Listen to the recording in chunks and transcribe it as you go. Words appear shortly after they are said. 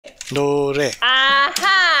노래. 아하!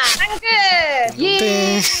 상근! 예!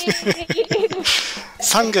 네.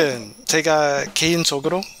 상근. 제가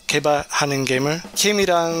개인적으로 개발하는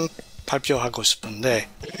게임이랑 발표하고 싶은데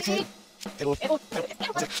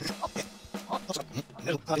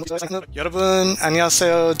여러분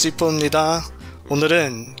안녕하세요, 지뽀입니다.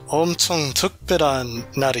 오늘은 엄청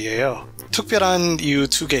특별한 날이에요. 특별한 이유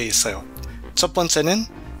 2개 있어요. 첫 번째는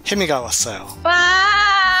혜미가 왔어요. 와!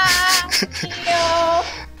 안녕.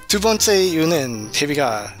 두 번째 이유는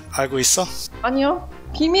혜미가 알고 있어? 아니요.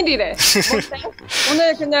 비밀이래. 뭔데?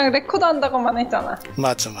 오늘 그냥 레코드 한다고만 했잖아.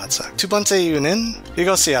 맞아. 두 번째 이유는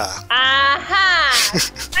이것이야. 아하!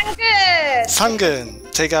 상근!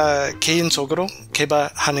 상근. 제가 개인적으로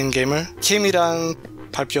개발하는 게임이랑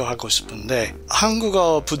발표하고 싶은데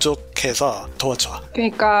한국어 부족해서 도와줘.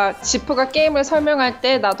 그러니까 지프가 게임을 설명할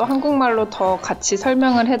때 나도 한국말로 더 같이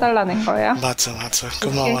설명을 해달라는 거야? 맞아.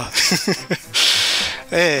 고마워.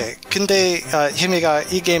 네, 근데 혜미가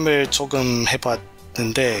이 게임을 조금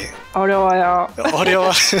해봤는데 어려워요.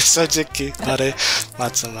 어려워. 솔직히 말해.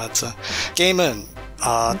 맞아. 게임은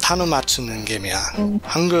단어 맞추는 게임이야.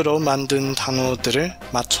 한글로 만든 단어들을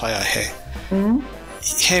맞춰야 해.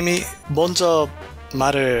 혜미 먼저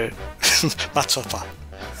말을 맞춰봐.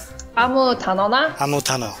 아무 단어나? 아무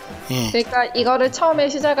단어. 그러니까 이거를 처음에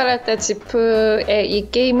시작을 할 때 지프의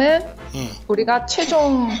이 게임은 우리가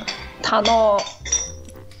최종 단어,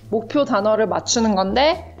 목표 단어를 맞추는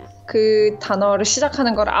건데 그 단어를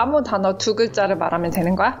시작하는 걸 아무 단어 2글자를 말하면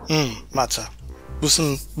되는 거야? 맞아.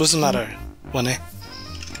 무슨 말을 원해?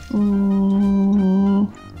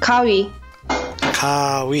 가위.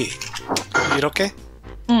 가위. 이렇게?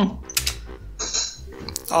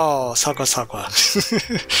 사과.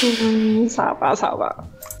 사과.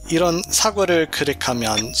 이런 사과를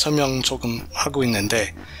클릭하면 설명 조금 하고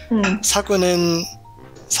있는데 사과는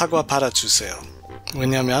사과 받아주세요.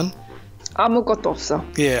 왜냐면 아무것도 없어.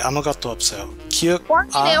 예, 아무것도 없어요. 기억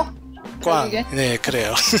꽝이네요. 꽝. 네,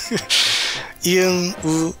 그래요. 이응,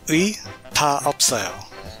 우, 의 다 없어요.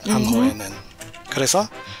 암호에는. 그래서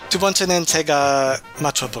두 번째는 제가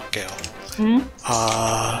맞춰볼게요.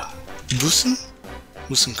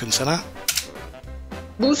 무슨 괜찮아?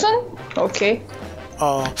 무슨? 오케이.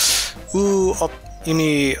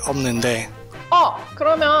 이미 없는데.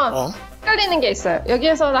 그러면 헷갈리는 게 있어요.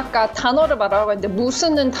 여기에서 아까 단어를 말하라고 했는데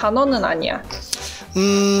무슨은 단어는 아니야.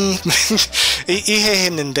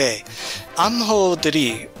 이해했는데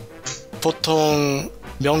암호들이 보통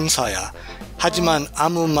명사야. 하지만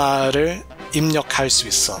아무 말을 입력할 수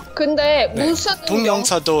있어. 근데 네. 무슨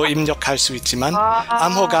동명사도 입력할 수 있지만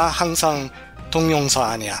암호가 항상 동명사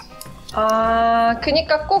아니야.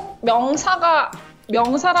 그러니까 꼭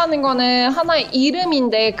명사라는 거는 하나의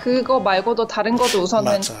이름인데 그거 말고도 다른 것도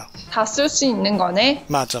우선은 다 쓸 수 있는 거네.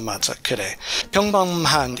 맞아. 그래.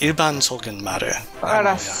 평범한 일반적인 말을.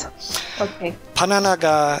 알았어. 오케이.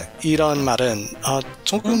 바나나가 이런 말은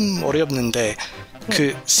조금 어렵는데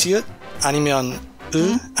그 시읒 아니면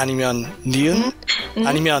아니면 니은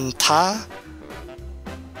아니면 다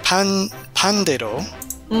반대로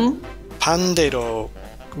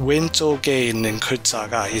왼쪽에 있는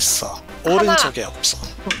글자가 있어. 오른쪽에 없어.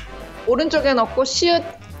 오른쪽엔 없고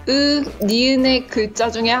시읒, 니은의 글자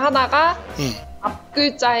중에 하나가 앞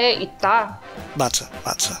글자에 있다. 맞아.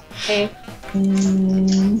 네.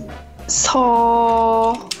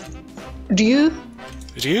 서류?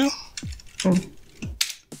 류?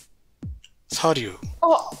 서류.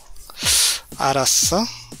 알았어.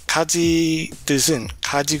 가지 뜻은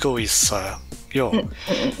가지고 있어요.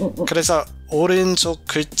 그래서 오른쪽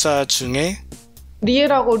글자 중에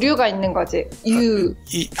리을하고 류가 있는 거지. 유.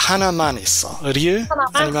 이 하나만 있어. 리을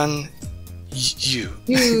아니면 유.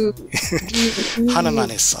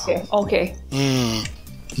 하나만 있어. 오케이.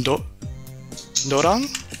 노랑?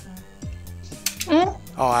 응?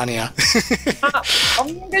 아니야.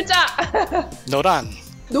 없는 글자. 노란.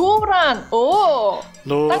 오.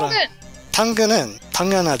 노란. 당근은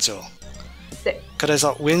당연하죠. 네.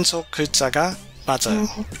 그래서 왼쪽 글자가 맞아요.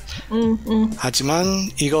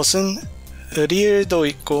 하지만 이것은 리을도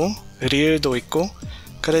있고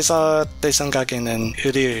그래서 내 생각에는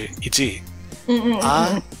리을이지.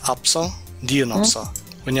 없어? 니은 없어.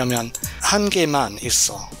 왜냐면 한 개만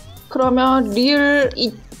있어. 그러면 리을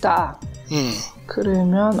있다.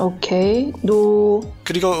 그러면 오케이.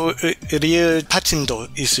 그리고 리을 받침도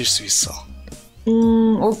있을 수 있어.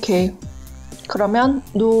 오케이. 그러면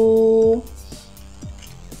노루?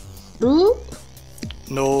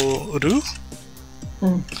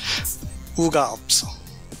 우가 없어.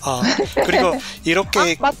 그리고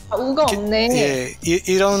이렇게 맞다. 우가 없네.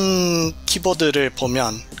 이런 키보드를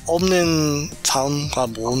보면 없는 자음과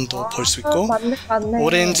모음도 볼 수 있고 맞네.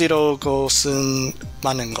 오렌지로 것은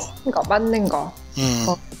많은 거. 그러니까 맞는 거.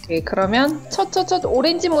 오케이. 그러면 첫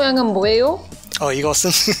오렌지 모양은 뭐예요? 이것은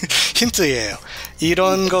힌트예요.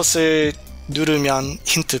 이런 것을 누르면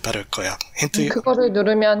힌트 받을 거야. 힌트. 그거를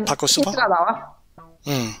누르면 받고 싶어? 힌트가 나와?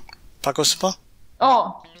 받고 싶어?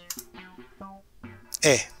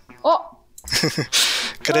 에.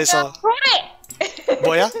 그래서 노래.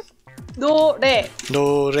 뭐야? 노래.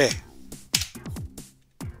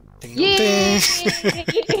 땡땡.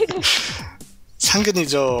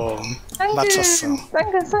 상근이죠. 맞췄어.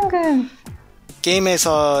 상근.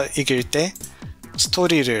 게임에서 이길 때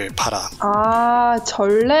스토리를 봐라.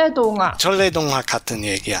 전래동화. 전래동화 같은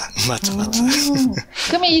얘기야. 맞아.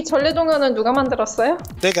 그러면 이 전래동화는 누가 만들었어요?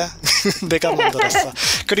 내가 만들었어.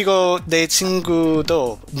 그리고 내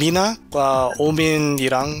친구도 미나과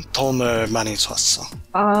오민이랑 도움을 많이 줬어.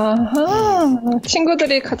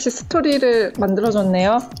 친구들이 같이 스토리를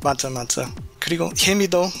만들어줬네요. 맞아. 그리고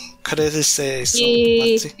혜미도 그랬을 수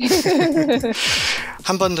있어. 맞지?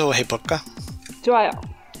 한 번 더 해볼까? 좋아요.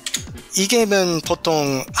 이 게임은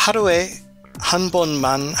보통 하루에 한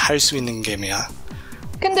번만 할 수 있는 게임이야.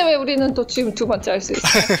 근데 왜 우리는 또 지금 두 번째 할 수 있어?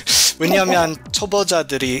 왜냐하면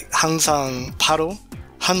초보자들이 항상 바로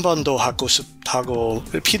한 번 더 하고 싶다고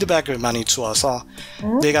피드백을 많이 주어서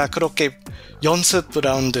내가 그렇게 연습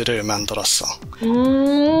라운드를 만들었어.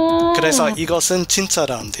 그래서 이것은 진짜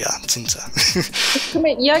라운드야, 진짜.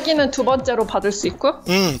 그러면 이야기는 두 번째로 받을 수 있고?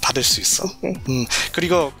 받을 수 있어. 오케이.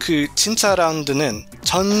 그리고 그 진짜 라운드는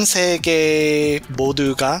전 세계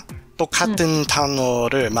모두가 똑같은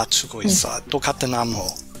단어를 맞추고 있어. 똑같은 암호.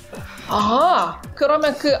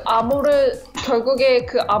 그러면 그 암호를 결국에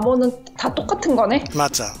그 암호는 다 똑같은 거네?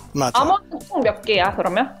 맞아. 암호는 총 몇 개야,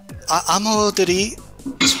 그러면? 암호들이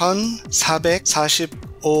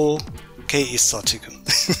 1445개 있어, 지금.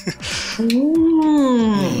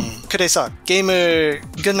 그래서 게임을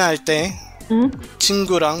끝날 때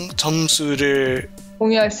친구랑 점수를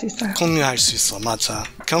공유할 수 있어요. 맞아.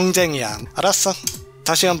 경쟁이야. 알았어.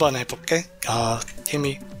 다시 한번 해볼게.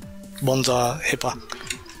 힘이 먼저 해봐.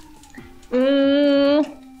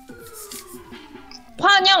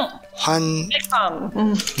 환영.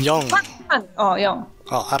 영. 영.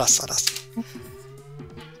 알았어.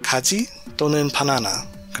 가지 또는 바나나.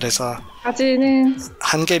 그래서 가지는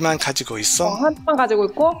한 개만 가지고 있어. 한 개만 가지고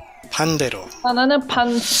있고 반대로. 바나나는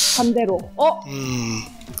반대로.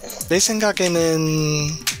 내 생각에는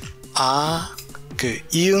그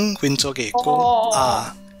이응 왼쪽에 있고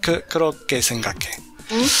그렇게 생각해.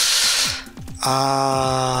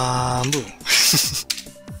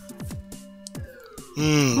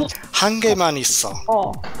 무. 한 개만 있어.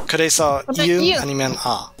 그래서 이응 아니면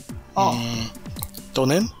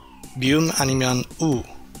또는 미음 아니면 우.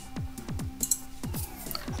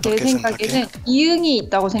 내 생각에는 이응이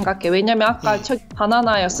있다고 생각해. 왜냐면 아까 저기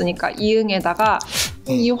바나나였으니까 이응에다가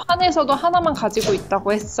이 환에서도 하나만 가지고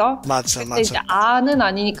있다고 했어. 맞아. 이제 아는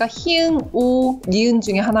아니니까 히응, 오, 니은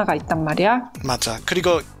중에 하나가 있단 말이야. 맞아.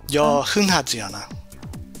 그리고 흔하지 않아.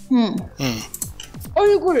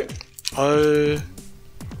 얼굴.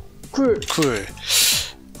 굴.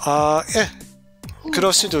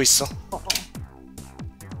 그럴 수도 있어.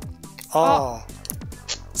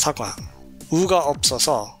 사과. 우가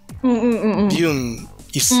없어서 미음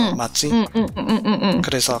있어. 맞지?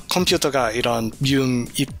 그래서 컴퓨터가 이런 미음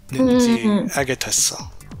있는지 알게 됐어.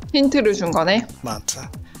 힌트를 준 거네.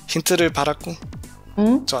 맞아. 힌트를 받았고.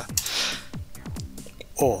 좋아.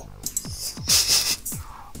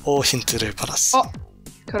 오 힌트를 받았어.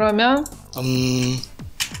 그러면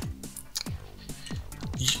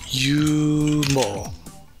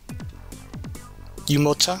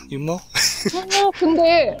유모차?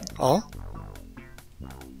 근데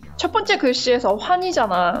첫 번째 글씨에서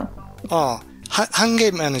환이잖아. 한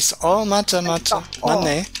개만 있어. 맞아.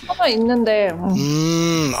 맞네. 하나 있는데.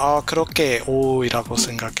 그렇게 오이라고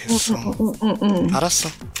생각했어. 알았어.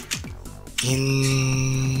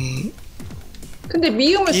 근데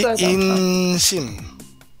미음을 써야 돼. 인심.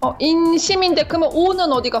 인심인데 그러면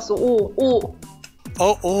오는 어디 갔어? 오.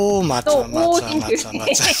 맞아.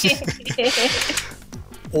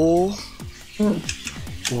 오.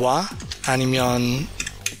 와 아니면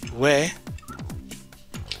왜?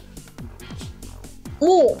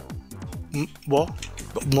 오. 뭐?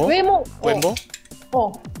 외모.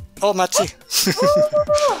 맞지?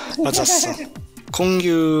 맞았어.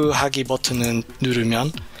 공유하기 버튼을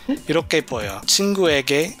누르면 이렇게 보여.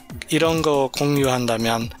 친구에게 이런 거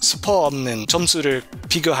공유한다면 스포 없는 점수를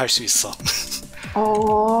비교할 수 있어.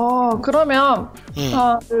 그러면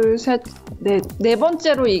하나, 둘, 셋, 네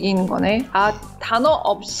번째로 이기는 거네. 단어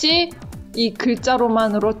없이 이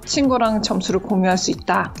글자로만으로 친구랑 점수를 공유할 수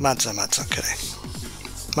있다. 맞아, 그래.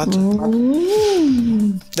 맞아.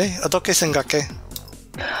 네, 어떻게 생각해?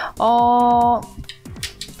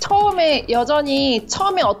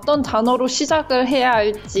 처음에 어떤 단어로 시작을 해야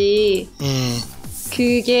할지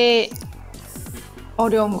그게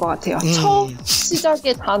어려운 것 같아요. 처음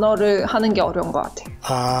시작의 단어를 하는 게 어려운 것 같아요.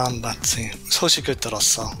 아, 맞지. 소식을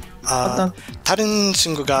들었어. 어떤? 다른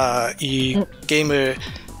친구가 이 게임을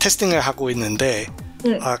테스팅을 하고 있는데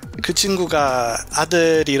그 친구가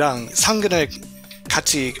아들이랑 상근을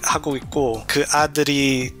같이 하고 있고 그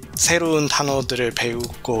아들이 새로운 단어들을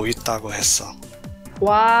배우고 있다고 했어.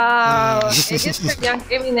 와, 애기들이랑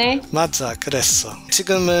게임이네. 맞아, 그랬어.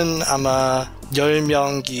 지금은 아마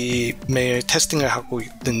 10명이 매일 테스팅을 하고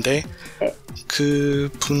있는데 네. 그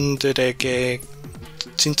분들에게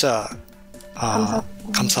진짜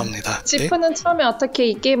감사합니다. 지프는 네? 처음에 어떻게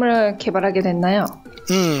이 게임을 개발하게 됐나요?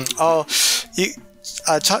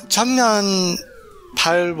 작년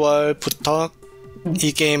 8월부터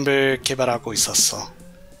이 게임을 개발하고 있었어.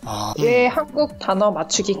 왜 한국 단어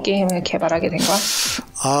맞추기 게임을 개발하게 된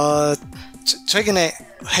거야? 최근에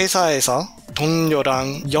회사에서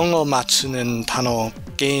동료랑 영어 맞추는 단어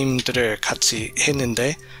게임들을 같이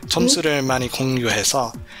했는데 점수를 많이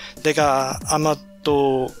공유해서 내가 아마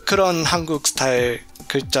또 그런 한국 스타일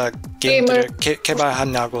글자 게임들을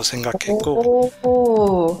개발하냐고 생각했고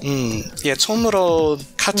처음으로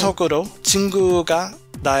카톡으로 친구가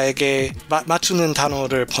나에게 맞추는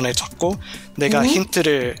단어를 보내줬고 내가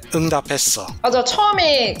힌트를 응답했어. 맞아,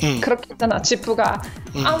 처음에 그렇게 했잖아. 지프가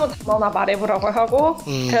아무 단어나 말해보라고 하고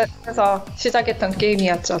그래서 시작했던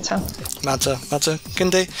게임이었죠. 참. 맞아.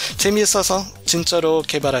 근데 재미있어서 진짜로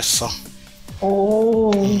개발했어.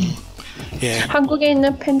 오. 예. 한국에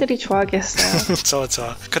있는 팬들이 좋아하겠어요.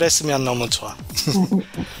 좋아. 그랬으면 너무 좋아.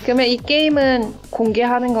 그러면 이 게임은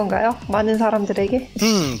공개하는 건가요? 많은 사람들에게?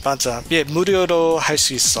 맞아. 예, 무료로 할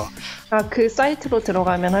수 있어. 그 사이트로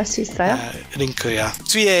들어가면 할 수 있어요? 링크야.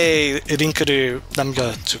 뒤에 링크를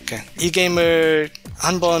남겨줄게. 이 게임을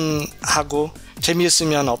한번 하고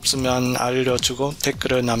재미있으면 없으면 알려주고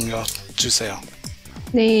댓글을 남겨주세요.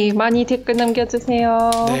 네, 많이 댓글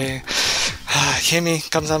남겨주세요. 네. 혜미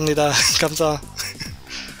감사합니다. 감사.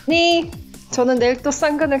 네, 저는 내일 또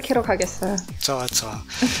쌍근을 캐러 가겠어요. 좋아.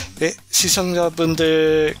 네,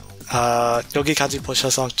 시청자분들 여기까지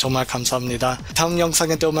보셔서 정말 감사합니다. 다음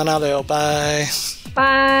영상에 또 만나요. 바이.